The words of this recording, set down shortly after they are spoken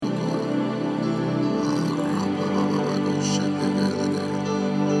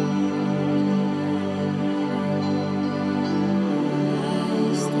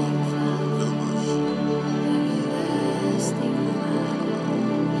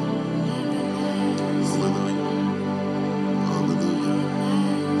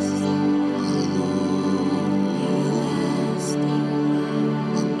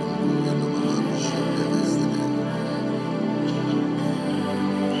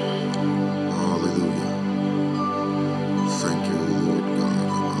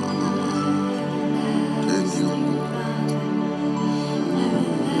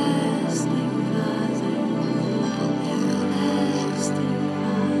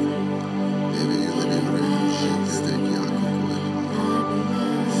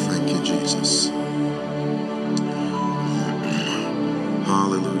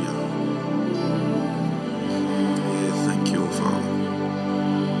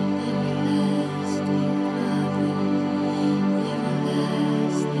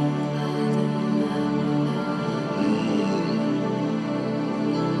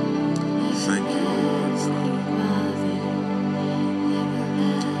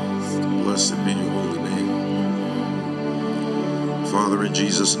Father, in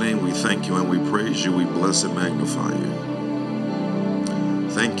Jesus' name, we thank you and we praise you. We bless and magnify you.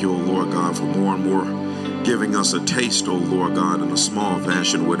 Thank you, O Lord God, for more and more giving us a taste, O Lord God, in a small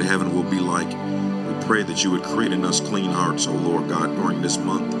fashion what heaven will be like. We pray that you would create in us clean hearts, O Lord God, during this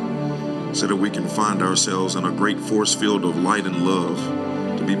month, so that we can find ourselves in a great force field of light and love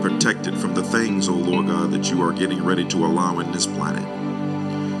to be protected from the things, O Lord God, that you are getting ready to allow in this planet.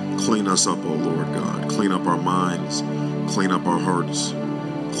 Clean us up, O Lord God. Clean up our minds. Clean up our hearts.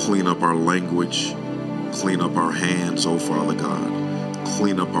 Clean up our language. Clean up our hands, O Father God.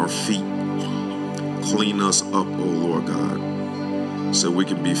 Clean up our feet. Clean us up, O Lord God, so we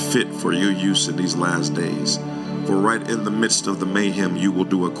can be fit for your use in these last days. For right in the midst of the mayhem, you will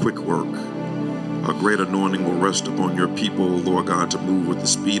do a quick work. A great anointing will rest upon your people, O Lord God, to move with the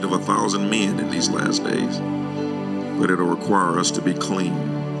speed of 1,000 men in these last days. But it'll require us to be clean.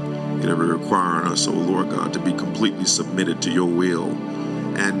 It'll require us, O Lord God, to be completely submitted to your will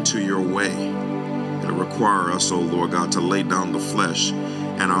and to your way. It'll require us, O Lord God, to lay down the flesh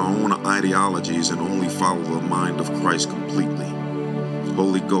and our own ideologies and only follow the mind of Christ completely.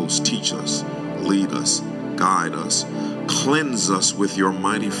 Holy Ghost, teach us, lead us, guide us, cleanse us with your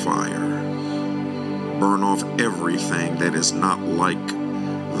mighty fire. Burn off everything that is not like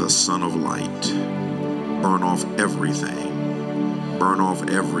the Son of Light. Burn off everything. Burn off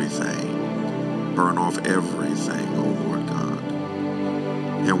everything. Burn off everything, O Lord God.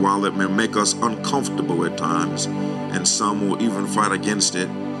 And while it may make us uncomfortable at times, and some will even fight against it,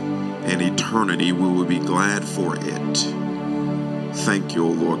 in eternity we will be glad for it. Thank you,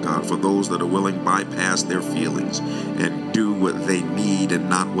 O Lord God, for those that are willing to bypass their feelings and do what they need and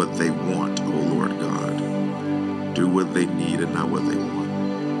not what they want, O Lord God. Do what they need and not what they want.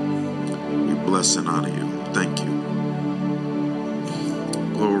 We bless and honor you. Thank you.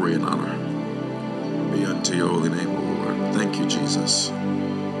 Glory and honor be unto your holy name, O Lord. Thank you, Jesus.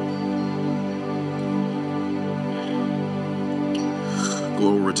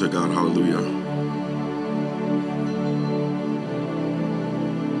 Glory to God. Hallelujah.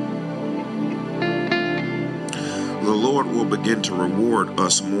 The Lord will begin to reward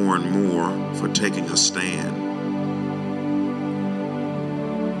us more and more for taking a stand.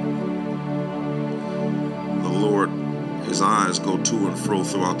 The Lord, his eyes go to and fro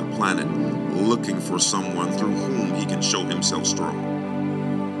throughout the planet, looking for someone through whom he can show himself strong.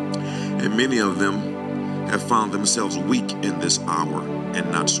 And many of them have found themselves weak in this hour and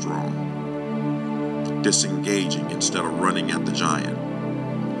not strong, disengaging instead of running at the giant.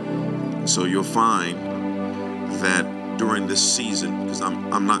 So you'll find that during this season, because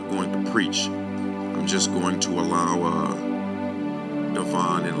I'm not going to preach, I'm just going to allow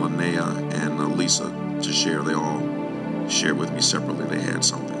Devon and Linnea and Lisa to share. They all shared with me separately. They had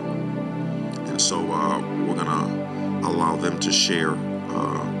something. And so we're going to allow them to share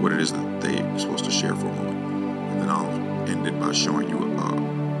what it is that they're supposed to share for a moment. And then I'll end it by showing you,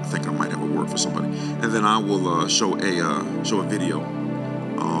 I think I might have a word for somebody. And then I will show a video.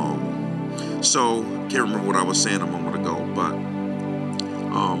 So, can't remember what I was saying a moment ago, but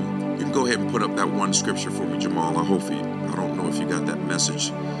you can go ahead and put up that one scripture for me, Jamal. I don't know if you got that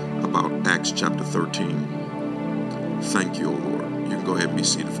message about Acts chapter 13. Thank you, O Lord. You can go ahead and be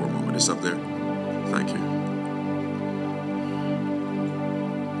seated for a moment. It's up there. Thank you.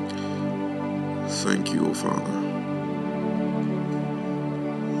 Thank you, O Father.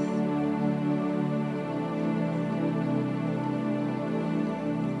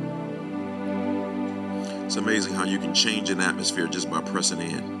 It's amazing how you can change an atmosphere just by pressing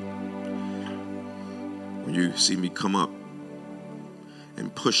in. When you see me come up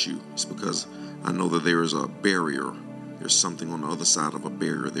and push you, it's because I know that there is a barrier. There's something on the other side of a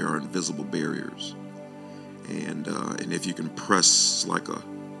barrier. There are invisible barriers. And if you can press like a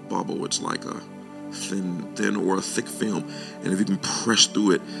bubble, it's like a thin or a thick film. And if you can press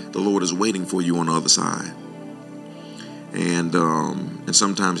through it, the Lord is waiting for you on the other side. And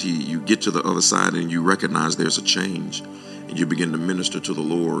sometimes you get to the other side and you recognize there's a change, and you begin to minister to the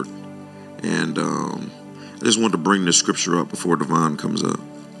Lord. And I just wanted to bring this scripture up before Devon comes up.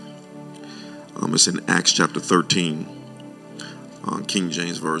 It's in Acts chapter 13, King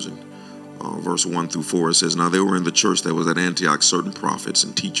James Version, verse 1 through 4. It says, "Now there were in the church that was at Antioch certain prophets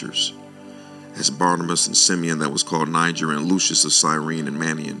and teachers, as Barnabas and Simeon that was called Niger, and Lucius of Cyrene, and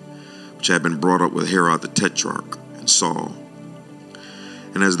Manaen, which had been brought up with Herod the Tetrarch, and Saul.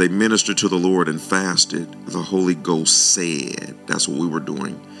 And as they ministered to the Lord and fasted, the Holy Ghost said," that's what we were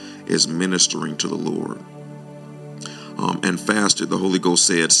doing, is ministering to the Lord. And fasted, the Holy Ghost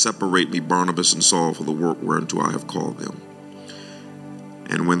said, "Separate me Barnabas and Saul for the work whereunto I have called them."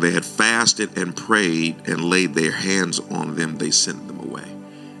 And when they had fasted and prayed and laid their hands on them, they sent them away.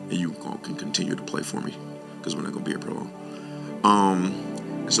 And you can continue to play for me because we're not going to be here for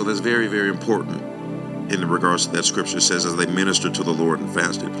long. So that's very, very important in regards to that scripture. It says as they ministered to the Lord and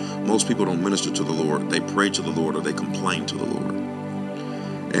fasted. Most people don't minister to the Lord. They pray to the Lord or they complain to the Lord.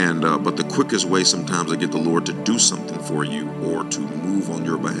 And but the quickest way sometimes to get the Lord to do something for you or to move on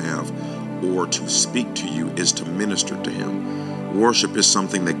your behalf or to speak to you is to minister to him. Worship is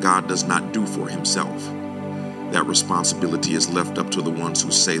something that God does not do for himself. That responsibility is left up to the ones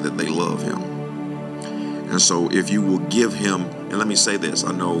who say that they love him. And so if you will give him, and let me say this,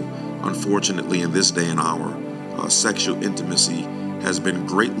 I know unfortunately in this day and hour, sexual intimacy has been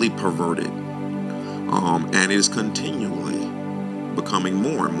greatly perverted, and it is continually becoming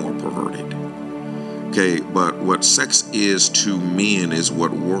more and more perverted. Okay, but what sex is to men is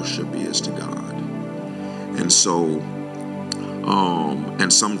what worship is to God. And so,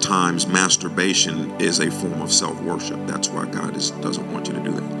 and sometimes masturbation is a form of self-worship. That's why God doesn't want you to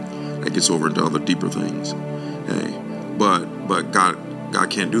do that. That gets over into other deeper things. Okay, but God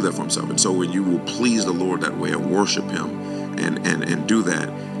can't do that for himself. And so when you will please the Lord that way and worship him and do that,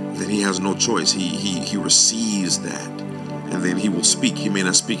 then he has no choice. He receives that. And then he will speak. He may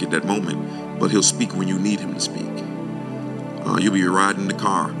not speak at that moment, but he'll speak when you need him to speak. You'll be riding in the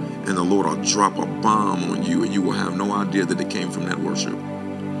car, and the Lord will drop a bomb on you, and you will have no idea that it came from that worship.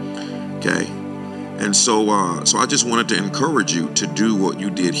 Okay? And so I just wanted to encourage you to do what you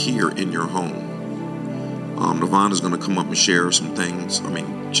did here in your home. Navon is going to come up and share some things.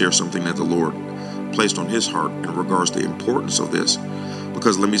 Share something that the Lord placed on his heart in regards to the importance of this.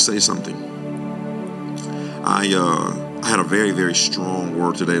 Because let me say something. I had a very, very strong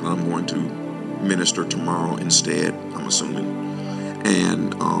word today that I'm going to minister tomorrow instead, I'm assuming.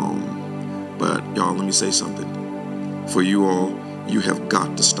 And, but y'all, let me say something. For you all, you have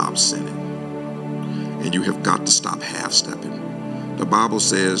got to stop sinning. And you have got to stop half-stepping. The Bible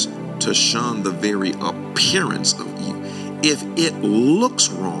says to shun the very appearance of evil. If it looks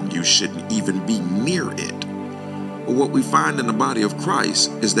wrong, you shouldn't even be near it. But what we find in the body of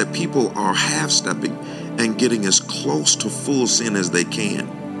Christ is that people are half-stepping and getting as close to full sin as they can.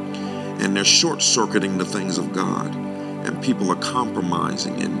 And they're short-circuiting the things of God. And people are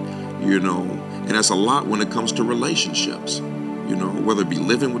compromising and that's a lot when it comes to relationships. Whether it be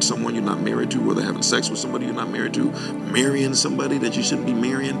living with someone you're not married to, whether having sex with somebody you're not married to, marrying somebody that you shouldn't be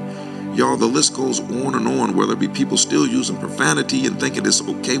marrying. Y'all, the list goes on and on, whether it be people still using profanity and thinking it's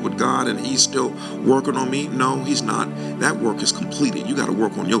okay with God and he's still working on me. No, he's not. That work is completed. You got to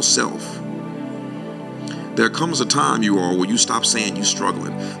work on yourself. There comes a time, you all, where you stop saying you're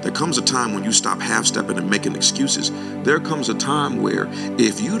struggling. There comes a time when you stop half-stepping and making excuses. There comes a time where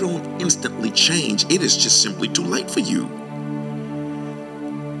if you don't instantly change, it is just simply too late for you.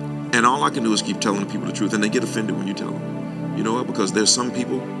 And all I can do is keep telling people the truth, and they get offended when you tell them. You know what? Because there's some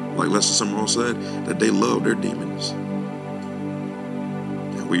people, like Lester Summerall said, that they love their demons.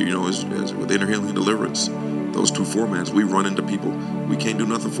 And we, as with inner healing and deliverance, those two formats, we run into people. We can't do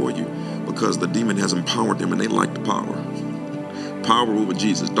nothing for you because the demon has empowered them and they like the power. Power over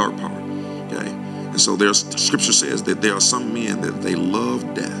Jesus, dark power. Okay? And so scripture says that there are some men that they love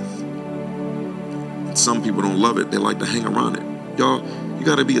death. And some people don't love it. They like to hang around it. Y'all, you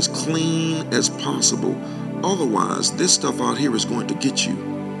got to be as clean as possible. Otherwise, this stuff out here is going to get you.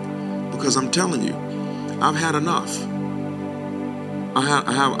 Because I'm telling you, I've had enough.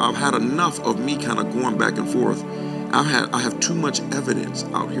 I've had enough of me kind of going back and forth. I have too much evidence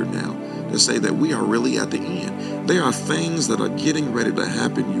out here now to say that we are really at the end. There are things that are getting ready to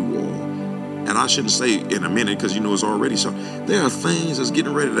happen, you all. And I shouldn't say in a minute because it's already so. There are things that's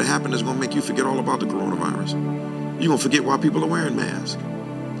getting ready to happen that's going to make you forget all about the coronavirus. You're going to forget why people are wearing masks.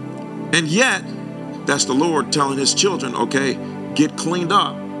 And yet, that's the Lord telling his children, okay, get cleaned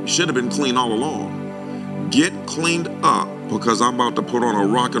up. You should have been clean all along. Get cleaned up because I'm about to put on a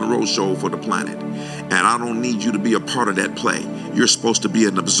rock and roll show for the planet. And I don't need you to be a part of that play. You're supposed to be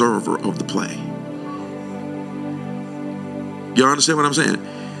an observer of the play. You understand what I'm saying?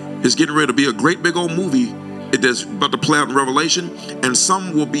 It's getting ready to be a great big old movie that's about to play out in Revelation. And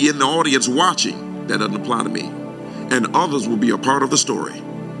some will be in the audience watching. That doesn't apply to me. And others will be a part of the story.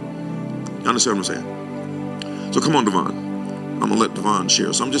 You understand what I'm saying? So come on, Devon. I'm going to let Devon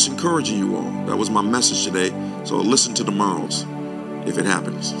share. So I'm just encouraging you all. That was my message today. So listen to tomorrow's if it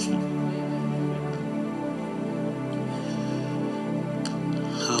happens.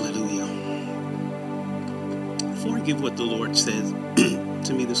 Hallelujah. Before I give what the Lord says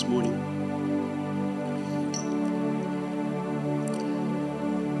to me this morning,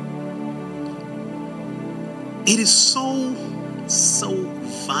 it is so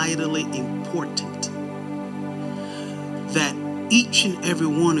vitally important that each and every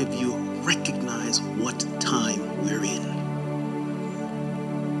one of you recognize what time we're in.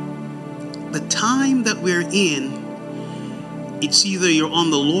 The time that we're in, it's either you're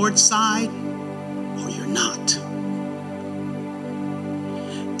on the Lord's side or you're not.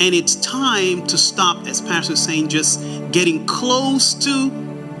 And it's time to stop, as Pastor was saying, just getting close to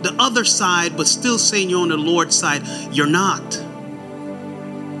the other side, but still saying you're on the Lord's side. You're not.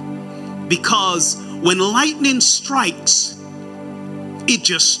 Because when lightning strikes, it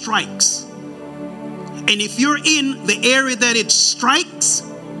just strikes. And if you're in the area that it strikes,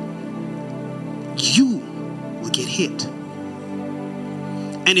 you will get hit.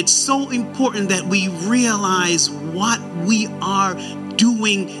 And it's so important that we realize what we are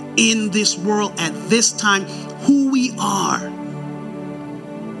doing in this world at this time, who we are.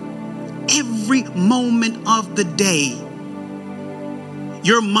 Every moment of the day,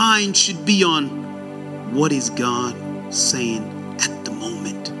 your mind should be on what is God saying at the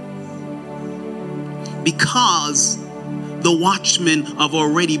moment. Because the watchmen have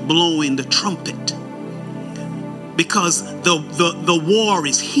already blown the trumpet. Because the war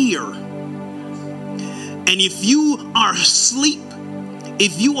is here. And if you are asleep,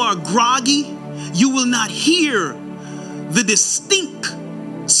 if you are groggy, you will not hear the distinct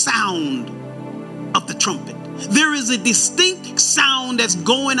sound of the trumpet. There is a distinct sound that's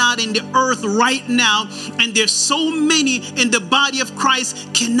going out in the earth right now, and there's so many in the body of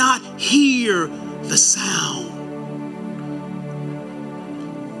Christ cannot hear the sound.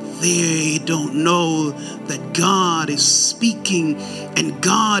 They don't know that God is speaking, and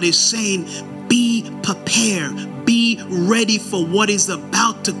God is saying, be prepared, be ready for what is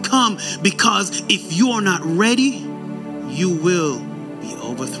about to come, because if you are not ready, you will be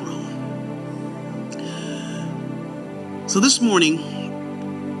overthrown. So this morning,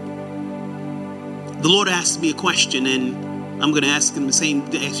 the Lord asked me a question, and I'm going to ask you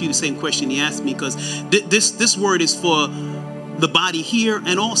the same question He asked me, because this word is for the body here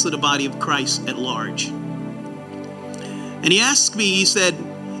and also the body of Christ at large. And He asked me, He said,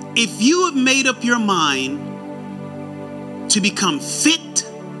 if you have made up your mind to become fit,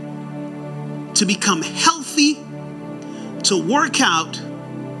 to become healthy, to work out,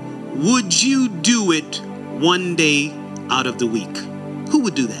 would you do it one day out of the week? Who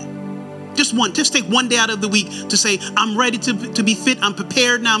would do that? Just take one day out of the week to say, I'm ready to be fit, I'm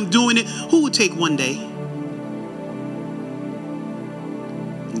prepared, now I'm doing it. Who would take one day?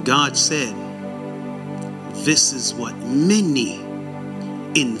 And God said, this is what many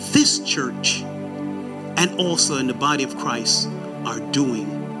in this church and also in the body of Christ are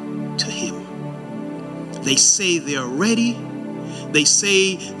doing to Him. They say they are ready. They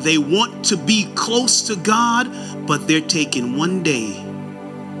say they want to be close to God, but they're taking one day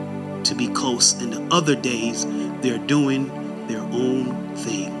to be close, and the other days they're doing their own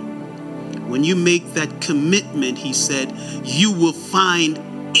thing. When you make that commitment, He said, you will find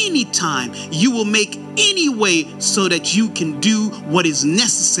any time, you will make any way so that you can do what is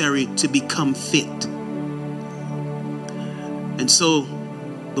necessary to become fit. And so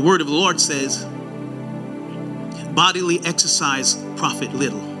the word of the Lord says, bodily exercise profit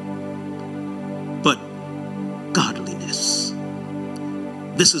little, but godliness.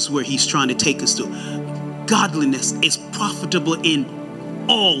 This is where He's trying to take us to. Godliness is profitable in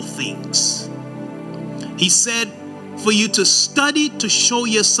all things. He said for you to study to show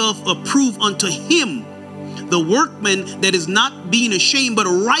yourself approved unto Him, the workman that is not being ashamed, but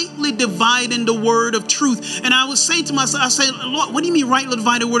rightly dividing the word of truth. And I was saying to myself, I said, Lord, what do you mean rightly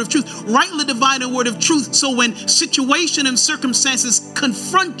dividing the word of truth? Rightly dividing the word of truth. So when situation and circumstances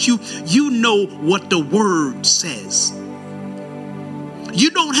confront you, you know what the word says. You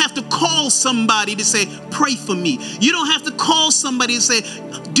don't have to call somebody to say, pray for me. You don't have to call somebody and say,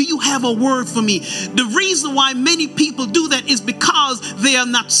 do you have a word for me? The reason why many people do that is because they are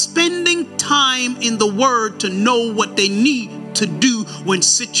not spending time in the word to know what they need to do when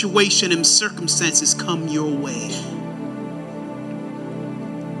situation and circumstances come your way.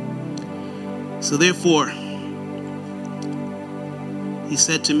 So therefore, He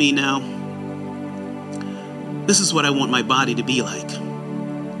said to me, now, this is what I want my body to be like.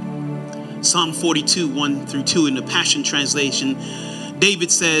 Psalm 42, 1-2 in the Passion Translation,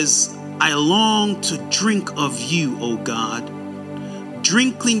 David says, I long to drink of you, O God,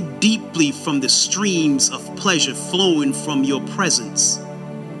 drinking deeply from the streams of pleasure flowing from your presence.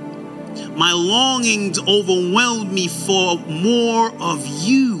 My longings overwhelm me for more of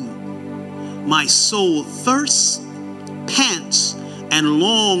you. My soul thirsts, pants, and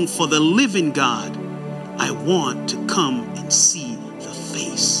longs for the living God. I want to come and see the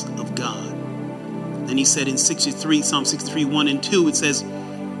face God. And he said in Psalm 63, 1 and 2, it says,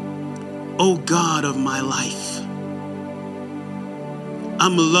 O God of my life,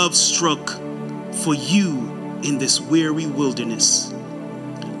 I'm love struck for you in this weary wilderness.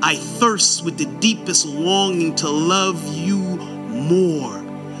 I thirst with the deepest longing to love you more,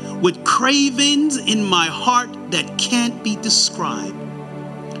 with cravings in my heart that can't be described.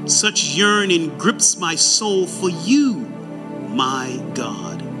 Such yearning grips my soul for you, my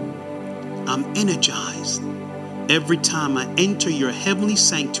God. I'm energized every time I enter your heavenly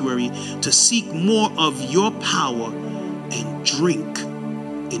sanctuary to seek more of your power and drink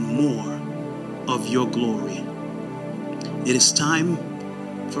in more of your glory. It is time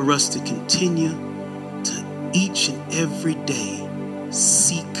for us to continue to each and every day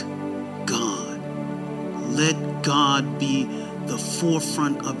seek God. Let God be the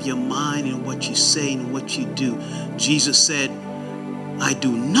forefront of your mind and what you say and what you do. Jesus said, I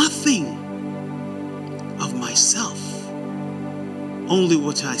do nothing of myself, only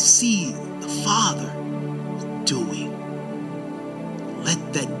what I see the Father doing.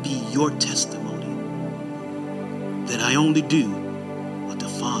 Let that be your testimony, that I only do what the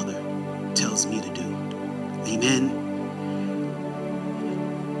Father tells me to do. Amen.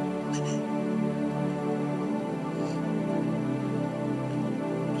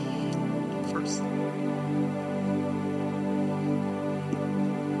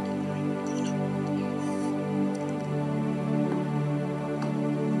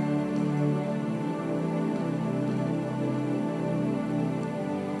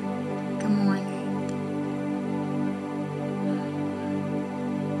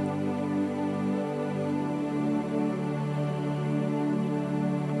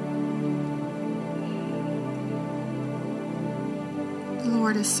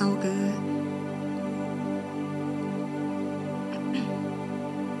 Lord is so good.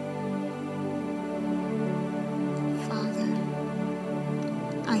 Father,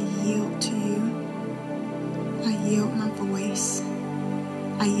 I yield to you. I yield my voice.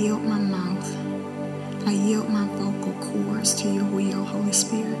 I yield my mouth. I yield my vocal cords to your will, Holy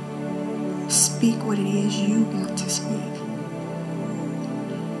Spirit. Speak what it is you want to speak.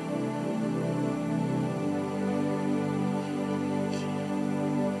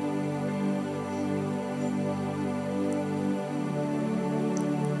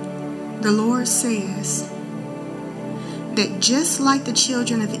 The Lord says that just like the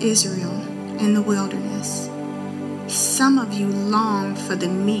children of Israel in the wilderness, some of you long for the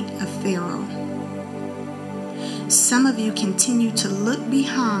meat of Pharaoh. Some of you continue to look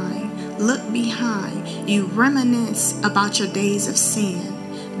behind. You reminisce about your days of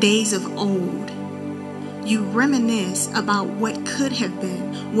sin, days of old. You reminisce about what could have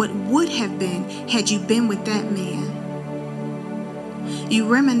been, what would have been had you been with that man. You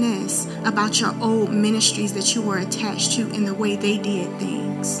reminisce about your old ministries that you were attached to and the way they did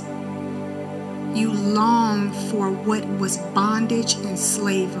things. You long for what was bondage and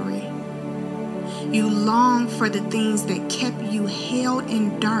slavery. You long for the things that kept you held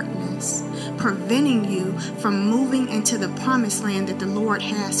in darkness, preventing you from moving into the promised land that the Lord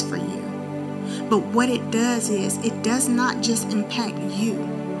has for you. But what it does is, it does not just impact you.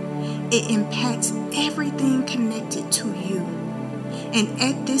 It impacts everything connected to you. And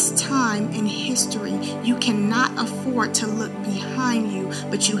at this time in history, you cannot afford to look behind you,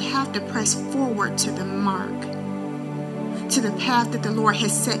 but you have to press forward to the mark, to the path that the Lord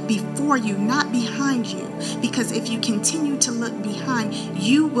has set before you, not behind you. Because if you continue to look behind,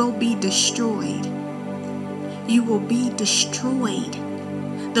 you will be destroyed. You will be destroyed.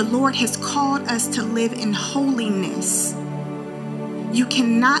 The Lord has called us to live in holiness. You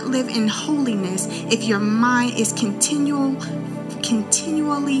cannot live in holiness if your mind is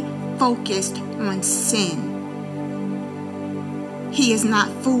continually focused on sin. He is not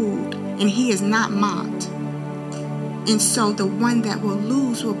fooled and he is not mocked. And so the one that will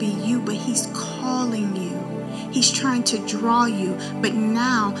lose will be you, but he's calling you. He's trying to draw you. But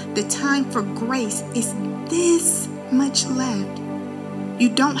now the time for grace is this much left. You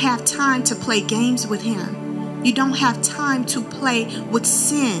don't have time to play games with him. You don't have time to play with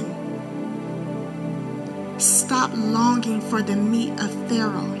sin. Stop longing for the meat of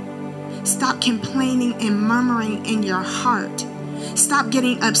Pharaoh. Stop complaining and murmuring in your heart. Stop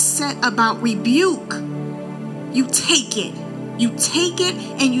getting upset about rebuke. You take it. You take it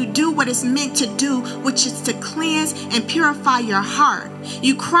and you do what it's meant to do, which is to cleanse and purify your heart.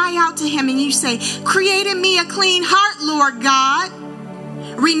 You cry out to him and you say, create in me a clean heart, Lord God.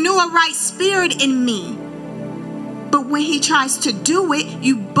 Renew a right spirit in me. But when he tries to do it,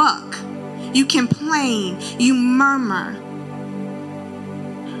 you buck. You complain. You murmur.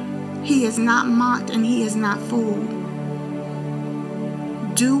 He is not mocked and he is not fooled.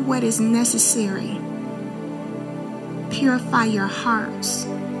 Do what is necessary. Purify your hearts.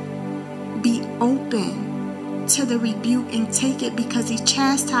 Be open to the rebuke and take it, because he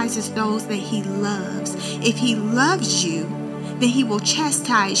chastises those that he loves. If he loves you, then he will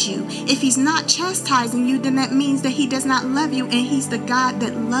chastise you. If he's not chastising you, then that means that he does not love you, and he's the God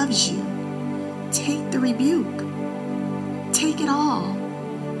that loves you. Take the rebuke. Take it all.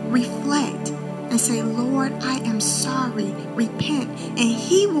 Reflect and say, Lord, I am sorry. Repent, and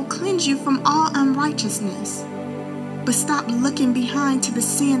he will cleanse you from all unrighteousness. But stop looking behind to the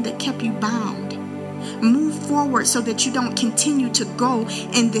sin that kept you bound. Move forward so that you don't continue to go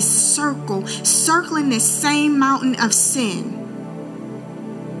in this circle, circling this same mountain of sin.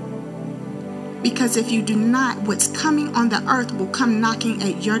 Because if you do not, what's coming on the earth will come knocking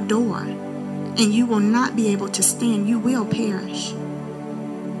at your door, and you will not be able to stand. You will perish.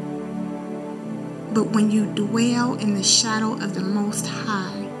 But when you dwell in the shadow of the Most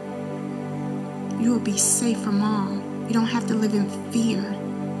High, you will be safe from all. You don't have to live in fear.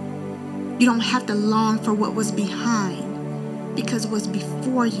 You don't have to long for what was behind, because what's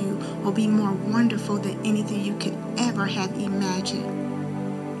before you will be more wonderful than anything you could ever have imagined.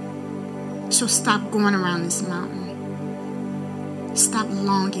 So stop going around this mountain. Stop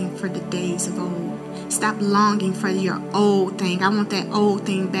longing for the days of old. Stop longing for your old thing. I want that old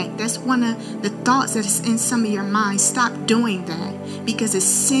thing back. That's one of the thoughts that is in some of your mind. Stop doing that, because it's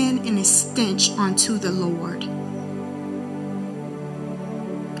sin and it's stench unto the Lord.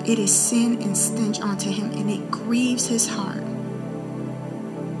 It is sin and stench unto him, and it grieves his heart.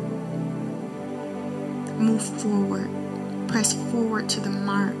 Move forward. Press forward to the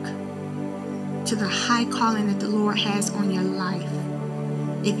mark, to the high calling that the Lord has on your life.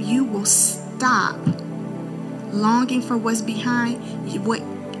 If you will stop longing for what's behind, what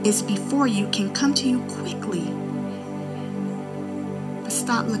is before you can come to you quickly. But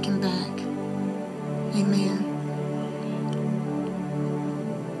stop looking back. Amen.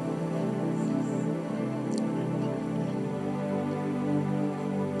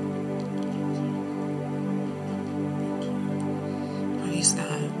 Praise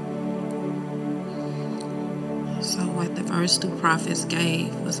God. So what the first two prophets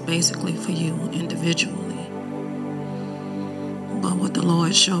gave was basically for you individually. But what the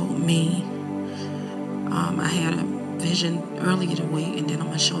Lord showed me, I had a vision earlier the week, and then I'm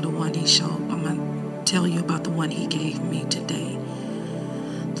going to show the one he showed. I'm going to tell you about the one he gave me today.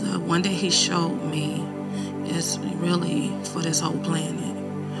 The one that he showed me is really for this whole planet,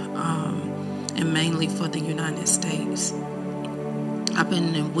 and mainly for the United States. I've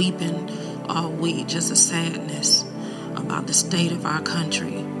been weeping all week, just a sadness about the state of our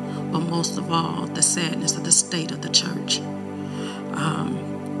country, but most of all, the sadness of the state of the church.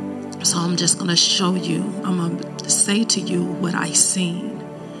 So I'm just going to show you, I'm going to say to you what I seen,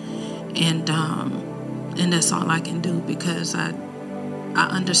 and that's all I can do, because I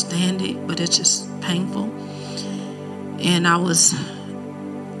understand it, but it's just painful. And I was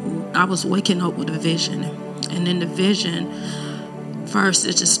waking up with a vision, and in the vision, first,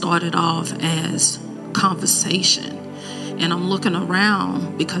 it just started off as conversation. And I'm looking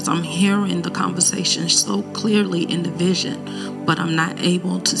around because I'm hearing the conversation so clearly in the vision, but I'm not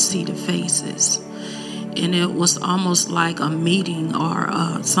able to see the faces. And it was almost like a meeting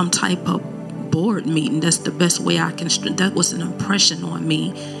or some type of board meeting. That's the best way I can. That was an impression on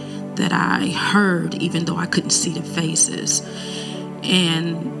me that I heard, even though I couldn't see the faces.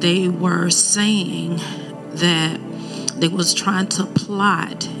 And they were saying that they was trying to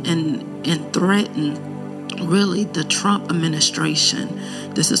plot and threaten really the Trump administration.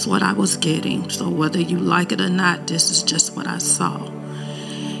 This is what I was getting. So whether you like it or not, this is just what I saw.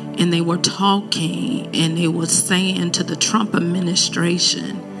 And they were talking, and they were saying to the Trump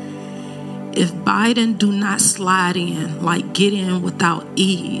administration, if Biden do not slide in, like get in without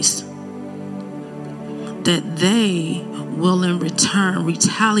ease, that they will in return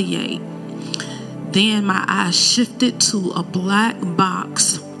retaliate. Then my eyes shifted to a black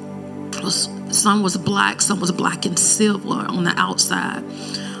box. Some was black and silver on the outside,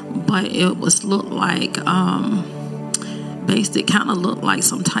 but it was looked like it kind of looked like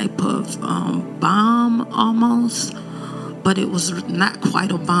some type of bomb almost, but it was not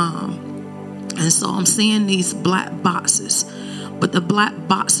quite a bomb. And so I'm seeing these black boxes, but the black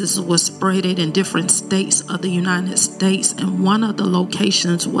boxes were spread in different states of the United States, and one of the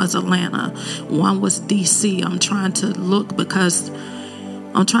locations was Atlanta, one was DC. I'm trying to look because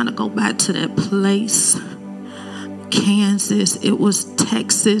I'm trying to go back to that place. Kansas, it was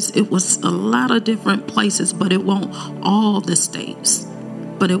Texas, it was a lot of different places, but it won't all the states.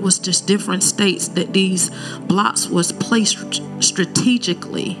 but it was just different states that these blocks was placed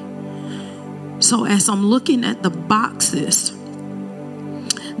strategically. So as I'm looking at the boxes,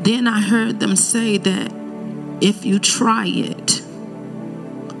 then I heard them say that if you try it,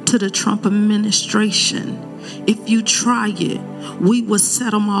 to the Trump administration, if you try it, we will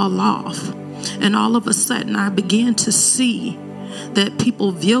set them all off. And all of a sudden I began to see that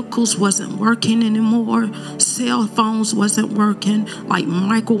people's vehicles wasn't working anymore, cell phones wasn't working, like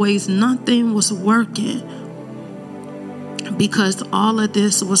microwaves, nothing was working, because all of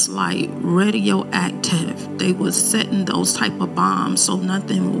this was like radioactive. They was setting those type of bombs so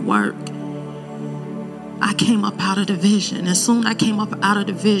nothing would work. I came up out of the vision. As soon as I came up out of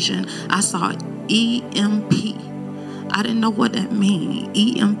the vision, I saw EMP. I didn't know what that mean,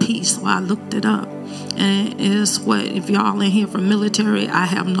 EMP, so I looked it up. And it's what, if y'all in here from military, I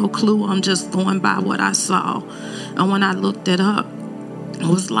have no clue. I'm just going by what I saw. And when I looked it up, it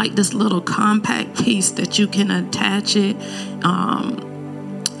was like this little compact piece that you can attach it,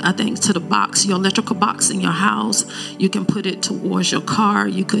 I think, to the box, your electrical box in your house. You can put it towards your car.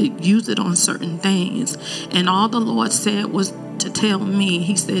 You could use it on certain things. And all the Lord said was to tell me,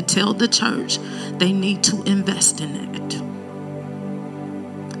 he said, tell the church they need to invest in it.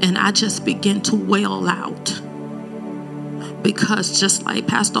 And I just began to wail out, because just like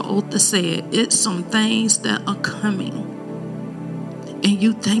Pastor Otha said, it's some things that are coming. And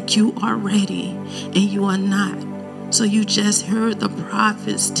you think you are ready, and you are not. So you just heard the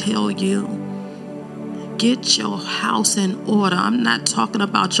prophets tell you, get your house in order. I'm not talking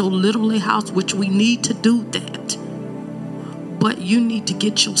about your literal house, which we need to do that. But you need to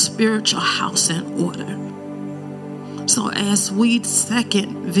get your spiritual house in order. So as we,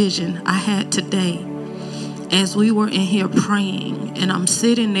 second vision I had today, as we were in here praying, and I'm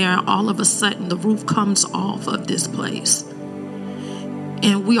sitting there, all of a sudden the roof comes off of this place.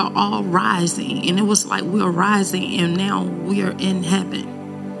 And we are all rising. And it was like we are rising, and now we are in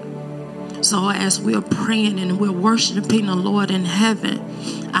heaven. So as we are praying and we're worshiping the Lord in heaven,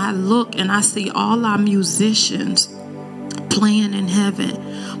 I look and I see all our musicians playing in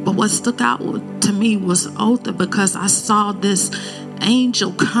heaven. But what stuck out to me was Otha, because I saw this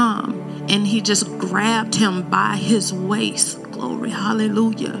angel come and he just grabbed him by his waist. Glory,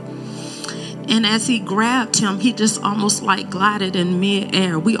 hallelujah. And as he grabbed him, he just almost like glided in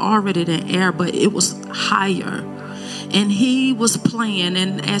mid-air. We already in air, but it was higher. And he was playing.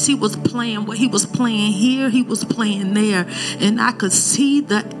 And as he was playing, what he was playing here, he was playing there. And I could see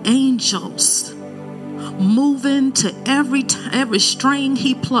the angels moving to every string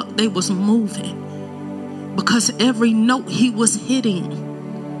he plucked. They was moving, because every note he was hitting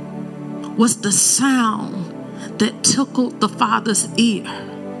was the sound that tickled the Father's ear.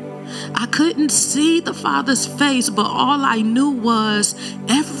 I couldn't see the Father's face, but all I knew was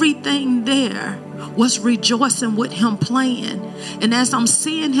everything there was rejoicing with him playing. And as I'm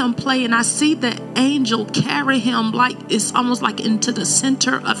seeing him play, and I see the angel carry him like it's almost like into the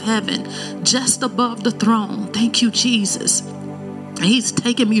center of heaven, just above the throne. Thank you, Jesus. He's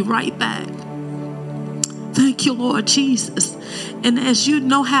taking me right back. Thank you, Lord Jesus. And as you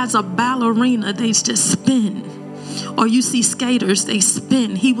know, as a ballerina, they just spin. Or you see skaters, they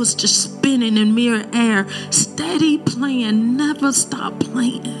spin. He was just spinning in mid-air, steady playing, never stop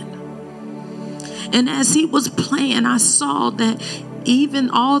playing. And as he was playing, I saw that even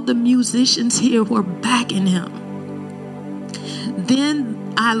all the musicians here were backing him.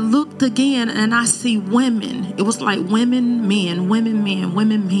 Then I looked again and I see women. It was like women, men, women, men,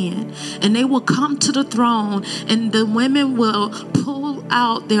 women, men. And they will come to the throne, and the women will pull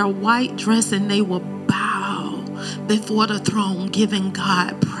out their white dress and they will bow before the throne, giving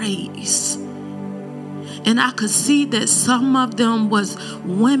God praise. And I could see that some of them was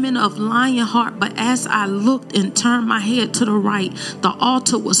women of lion heart. But as I looked and turned my head to the right, the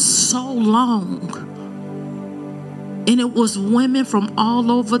altar was so long. And it was women from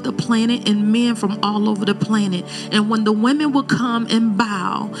all over the planet and men from all over the planet. And when the women would come and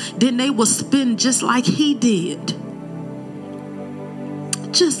bow, then they would spin just like he did.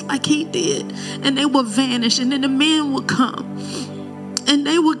 Just like he did. And they would vanish. And then the men would come and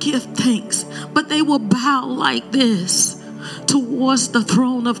they would give thanks. But they would bow like this towards the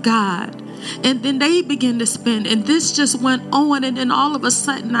throne of God. And then they began to spin, and this just went on. And then all of a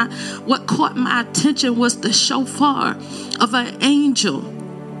sudden, what caught my attention was the shofar of an angel,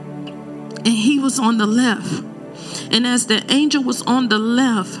 and he was on the left. And as the angel was on the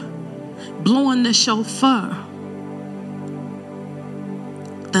left blowing the shofar,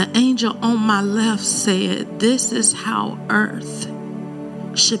 the angel on my left said, "This is how earth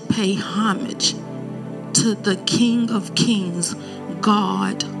should pay homage to the King of Kings,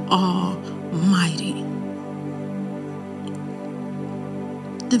 God Almighty.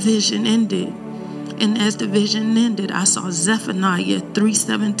 The vision ended. And as the vision ended, I saw Zephaniah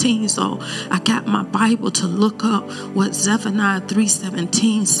 3:17. So I got my Bible to look up what Zephaniah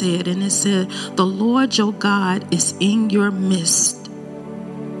 3:17 said. And it said, the Lord your God is in your midst,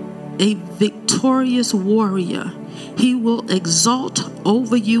 a victorious warrior. He will exult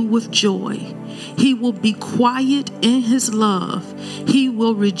over you with joy. He will be quiet in his love. He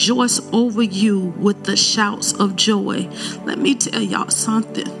will rejoice over you with the shouts of joy. Let me tell y'all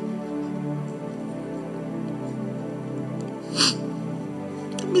something.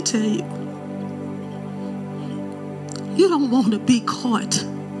 Let me tell you. You don't want to be caught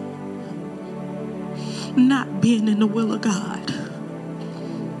not being in the will of God.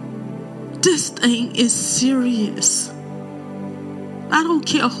 This thing is serious. I don't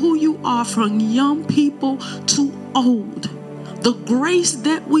care who you are, from young people to old. The grace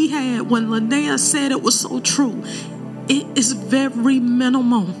that we had when Linnea said it was so true, it is very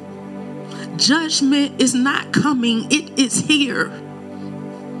minimal. Judgment is not coming, it is here.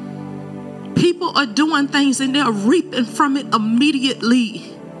 People are doing things and they're reaping from it immediately.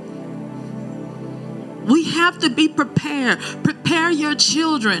 We have to be prepared. Prepare your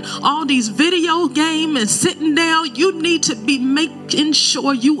children. All these video games and sitting down, you need to be making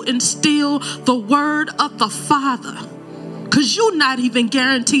sure you instill the word of the Father. Because you're not even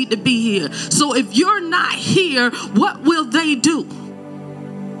guaranteed to be here. So if you're not here, what will they do?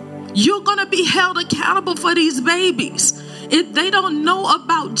 You're going to be held accountable for these babies. If they don't know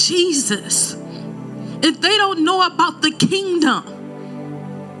about Jesus, if they don't know about the kingdom,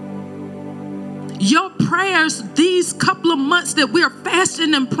 your prayers these couple of months that we're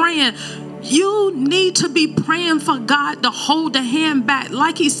fasting and praying, you need to be praying for God to hold the hand back.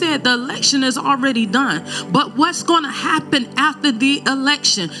 Like he said, the election is already done. But what's going to happen after the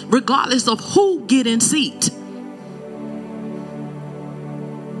election, regardless of who get in seat?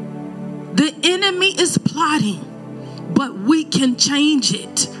 The enemy is plotting, but we can change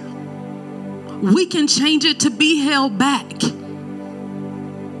it. We can change it to be held back.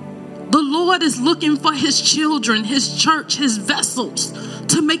 The Lord is looking for his children, his church, his vessels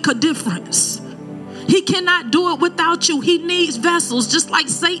to make a difference. He cannot do it without you. He needs vessels, just like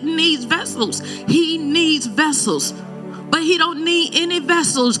Satan needs vessels. He needs vessels, but he don't need any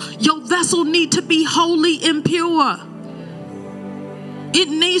vessels. Your vessel need to be holy and pure. It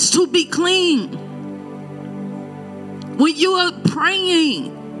needs to be clean. When you are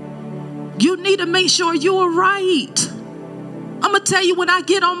praying, you need to make sure you are right. I'm going to tell you, when I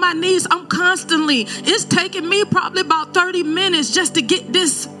get on my knees, it's taking me probably about 30 minutes just to get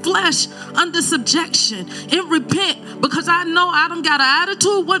this flesh under subjection and repent, because I know I done got an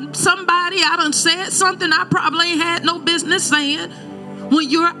attitude with somebody. I done said something I probably ain't had no business saying. When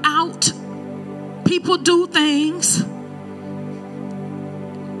you're out, people do things.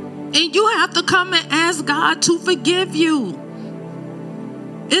 And you have to come and ask God to forgive you.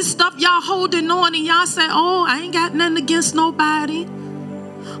 It's stuff y'all holding on and y'all say, oh, I ain't got nothing against nobody.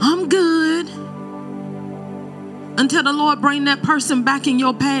 I'm good. Until the Lord bring that person back in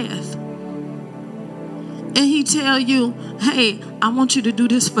your path. And he tell you, hey, I want you to do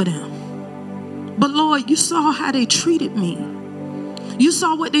this for them. But Lord, you saw how they treated me. You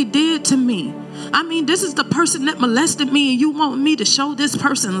saw what they did to me. I mean, this is the person that molested me, and you want me to show this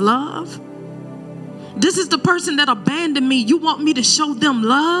person love? This is the person that abandoned me. You want me to show them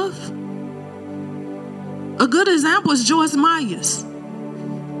love? A good example is Joyce Myers.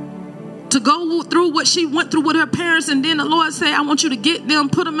 To go through what she went through with her parents, and then the Lord said, I want you to get them,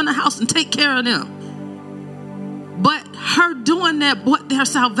 put them in the house, and take care of them. But her doing that brought their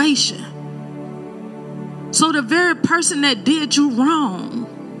salvation. So the very person that did you wrong,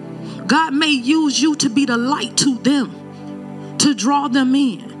 God may use you to be the light to them, to draw them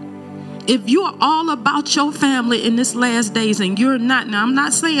in. If you're all about your family in this last days and you're not, now I'm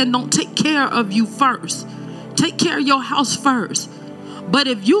not saying don't take care of you first. Take care of your house first. But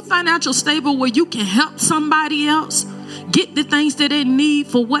if you financial stable where you can help somebody else, get the things that they need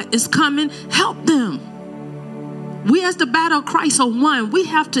for what is coming, help them. We as the body of Christ are one. We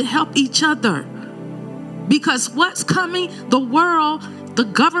have to help each other. Because what's coming, the world, the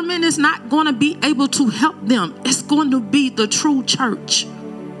government is not going to be able to help them. It's going to be the true church.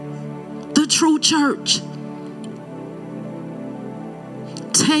 The true church.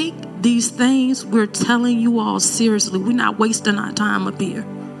 Take these things we're telling you all seriously. We're not wasting our time up here.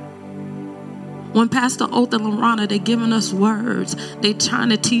 When Pastor Oath and Lorana, they're giving us words. They're trying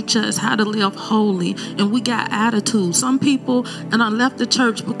to teach us how to live holy. And we got attitude. Some people, and I left the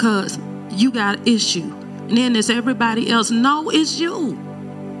church because you got an issue. fitting in as everybody else. No, it's you.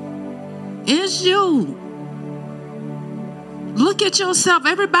 It's you. Look at yourself.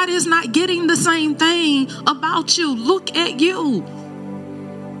 Everybody is not getting the same thing about you. Look at you.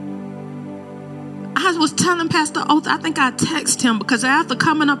 I was telling Pastor Oath, I think I texted him, because after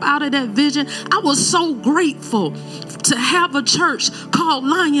coming up out of that vision, I was so grateful to have a church called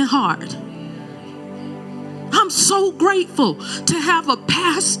Lionheart. I'm so grateful to have a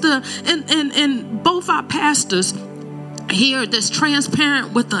pastor and both our pastors here that's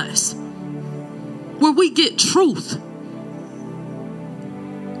transparent with us, where we get truth,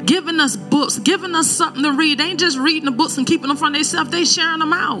 giving us books, giving us something to read. They ain't just reading the books and keeping them from themselves. They sharing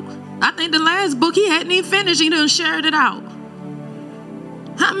them out. I think the last book he hadn't even finished, he done shared it out.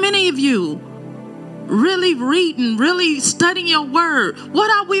 How many of you really reading, really studying your word? What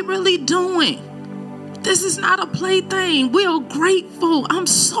are we really doing? This is not a plaything. We are grateful. I'm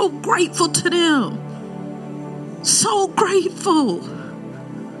so grateful to them. So grateful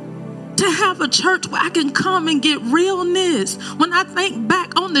to have a church where I can come and get realness. When I think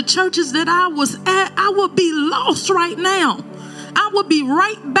back on the churches that I was at, I would be lost right now. I would be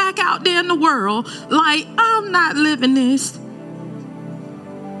right back out there in the world like, I'm not living this.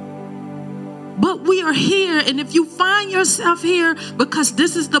 But we are here, and if you find yourself here, because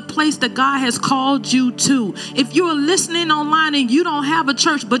this is the place that God has called you to. If you are listening online and you don't have a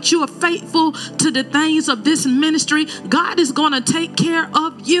church, but you are faithful to the things of this ministry, God is going to take care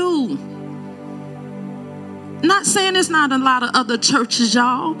of you. Not saying there's not a lot of other churches,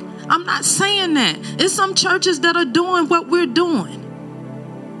 y'all. I'm not saying that. It's some churches that are doing what we're doing.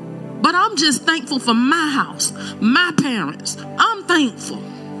 But I'm just thankful for my house, my parents. I'm thankful.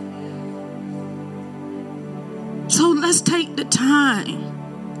 So let's take the time.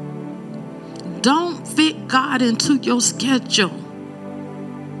 Don't fit God into your schedule.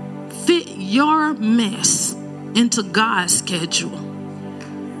 Fit your mess into God's schedule.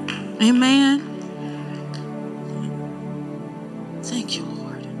 Amen. Thank you.